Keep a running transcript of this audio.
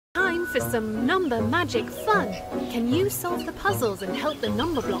for some number magic fun. Can you solve the puzzles and help the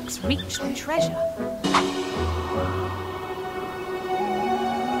number blocks reach the treasure?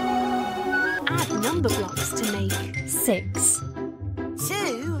 Add number blocks to make 6.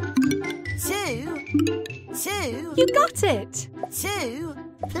 2. You got it! 2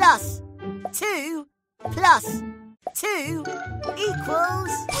 plus 2 plus 2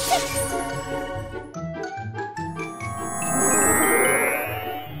 equals 6.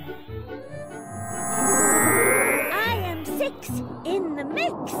 I am 6 in the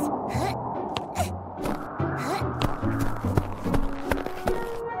mix.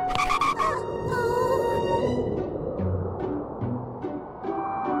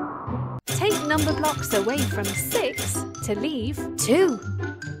 Take number blocks away from 6 to leave 2.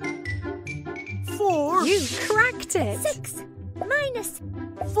 4. You cracked it! 6 minus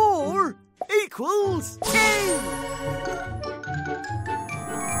 4 equals 2.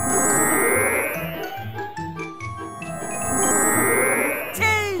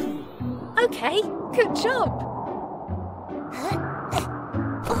 Okay, good job!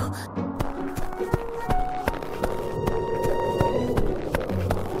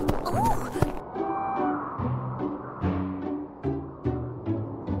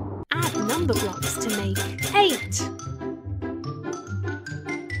 Add number blocks to make 8.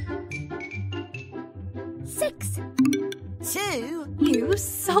 6. 2. You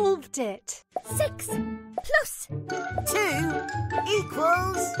solved it! 6 plus 2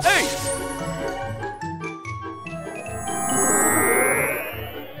 equals 8.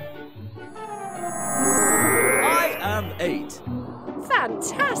 I am 8.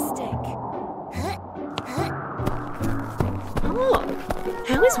 Fantastic! Oh,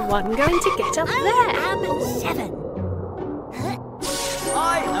 how is 1 going to get up there? I am 7.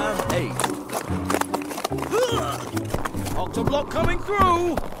 I am 8. Octoblock coming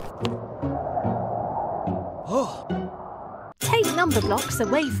through. Oh, Take number blocks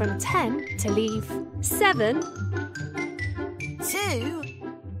away from 10 to leave 7. 2.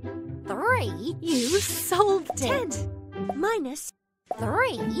 3. You solved 10 it! minus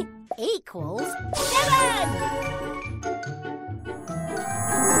 3 equals 7.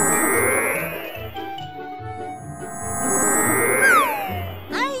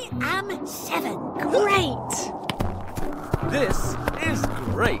 I am 7. Great! this is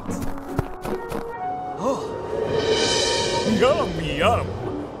great. Oh, Yum, yum.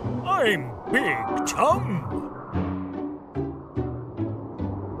 I'm Big Tum.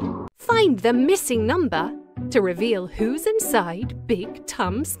 Find the missing number to reveal who's inside Big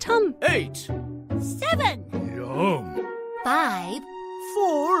Tum's tum. 8. 7. Yum. 5.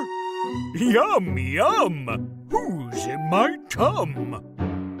 4. Yum, yum. Who's in my tum?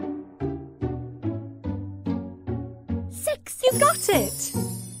 6. You got it!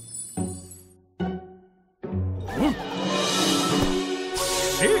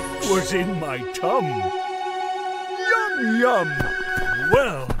 It was in my tum. Yum, yum.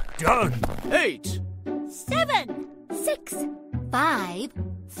 Well done. 8. 7. 6. 5.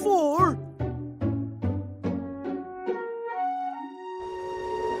 4.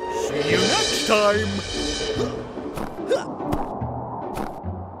 See you next time.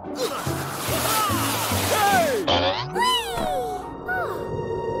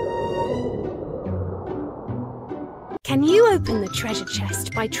 Can you open the treasure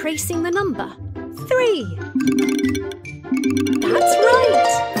chest by tracing the number 3? That's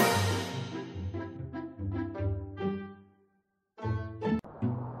right!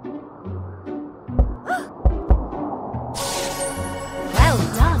 Well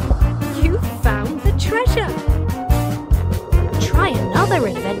done! You found the treasure! Try another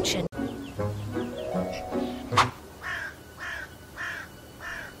invention.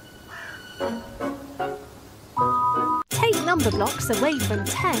 Take number blocks away from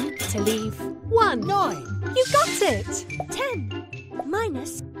 10 to leave 1. 9. You got it! 10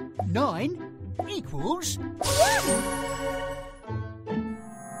 minus 9 equals 1.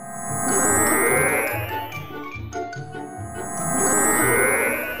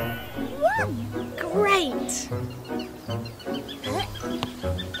 Great!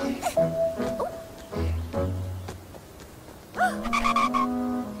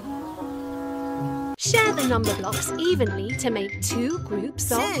 Share the number blocks evenly to make 2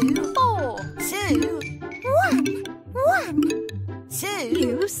 groups of 2. 4. 2. 1. 1. 2.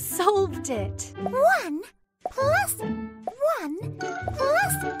 You solved it! 1 plus 1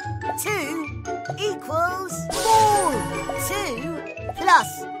 plus 2 equals 4. 2 plus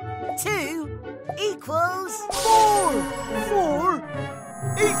 2 equals 4. 4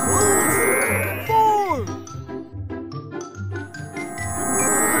 equals 4.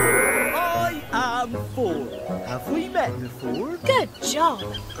 4. Have we met before? Good job.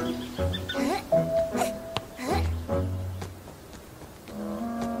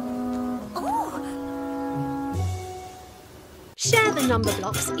 Share the number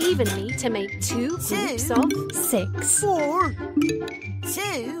blocks evenly to make 2 groups of 6. 4.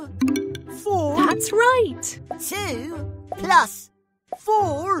 2, 4. That's right. 2 plus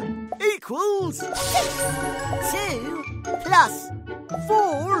 4 equals 2 plus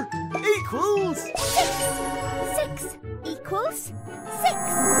 4 equals 6 equals 6.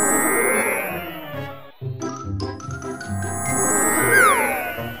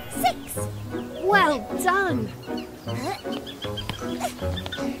 6. Well done.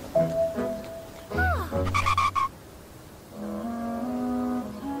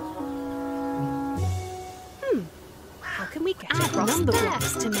 How can we get across number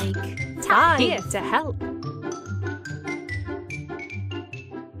blocks to make 5 here to help?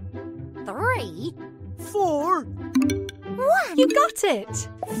 3, 4. 1. You got it.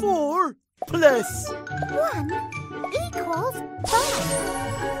 4 plus 1 equals 5.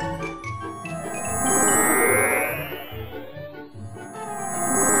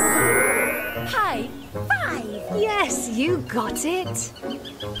 High 5. Yes, you got it.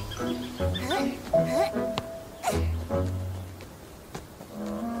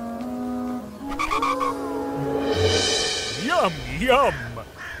 Yum, yum.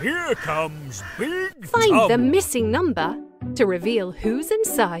 Here comes Big Find Tum. the missing number to reveal who's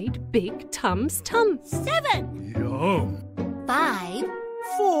inside Big Tum's tum. 7. Yum. 5.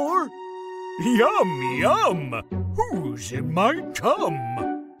 4. Yum, yum. Who's in my tum?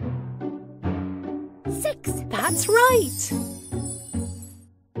 6. That's right.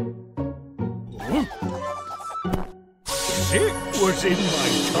 It was in my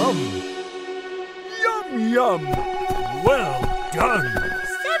tum. Yum, yum. Well done.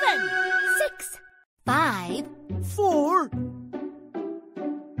 7. 6. 5. 4.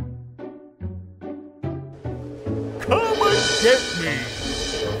 Come and get me.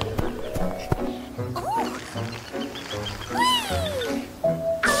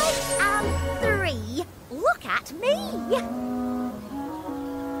 I am 3. Look at me.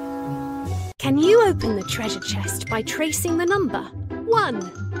 Can you open the treasure chest by tracing the number?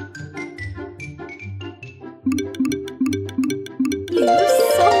 1. You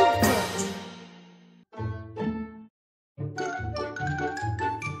solved it.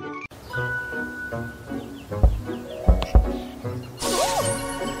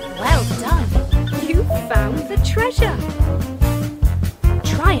 Well done. You found the treasure.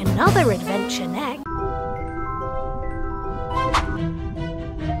 Try another adventure next.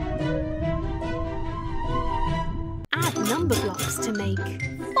 Add number blocks to make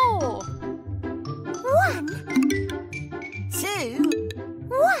 4. 1, 2,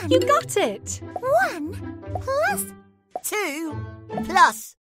 1. You got it. 1 plus 2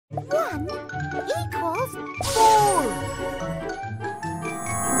 plus 1 equals 4.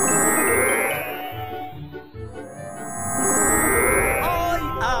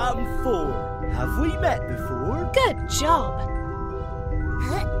 I am 4. Have we met before? Good job.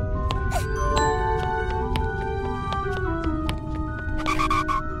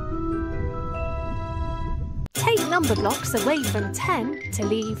 Take number blocks away from 10 to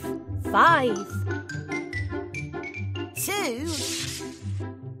leave 5. 2,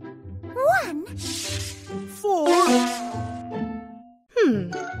 1. 4.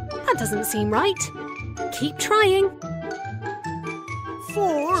 That doesn't seem right. Keep trying.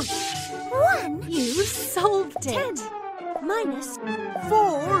 4. 1 You solved it. 10 minus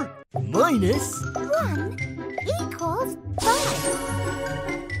 4 minus 1 equals 5.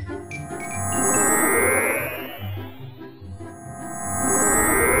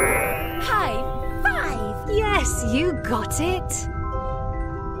 High 5. Yes, you got it.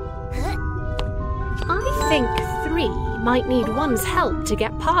 I think 3 might need 1's help to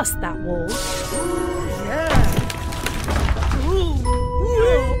get past that wall. yeah.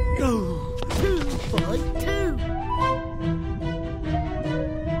 2 by 2.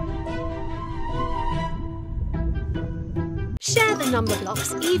 Share the number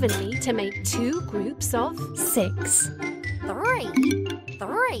blocks evenly to make 2 groups of 6. 3,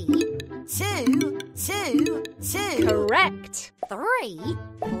 3. 2, 2, 2. Correct. 3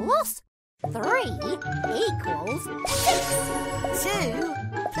 plus 3 equals 6. 2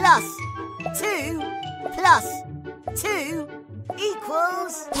 plus 2 plus 2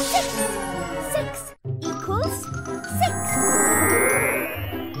 equals 6. 6 equals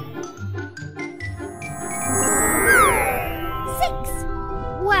 6.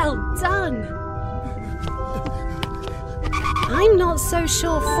 Well done. I'm not so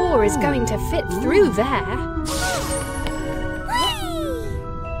sure 4 is going to fit through there.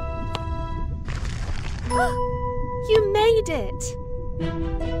 You made it!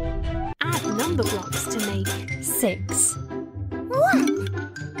 Add number blocks to make 6. 1,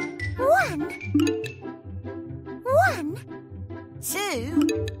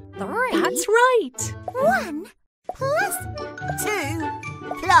 2, 3. That's right! 1 plus 2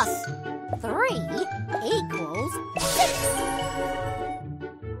 plus 3 equals 6.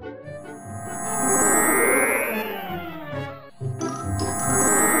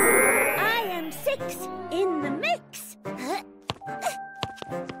 I am 6 in the mix.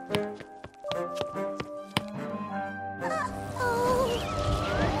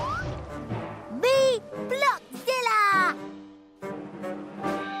 Blockzilla!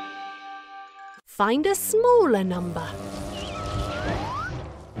 Find a smaller number.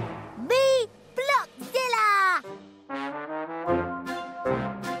 Blockzilla!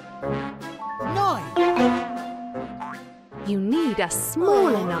 9. You need a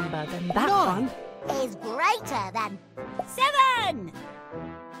smaller number than that one. Is greater than 7.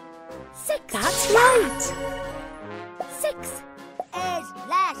 6. That's right! 6 is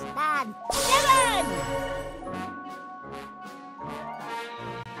less than 7.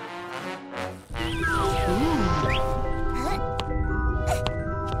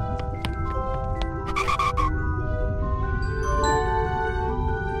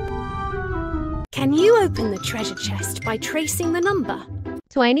 Can you open the treasure chest by tracing the number?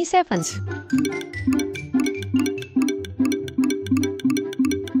 27.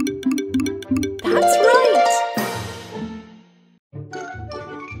 That's right!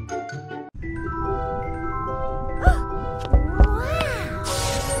 Wow!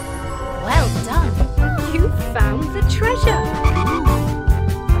 Well done! You found the treasure!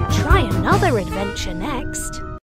 Try another adventure next.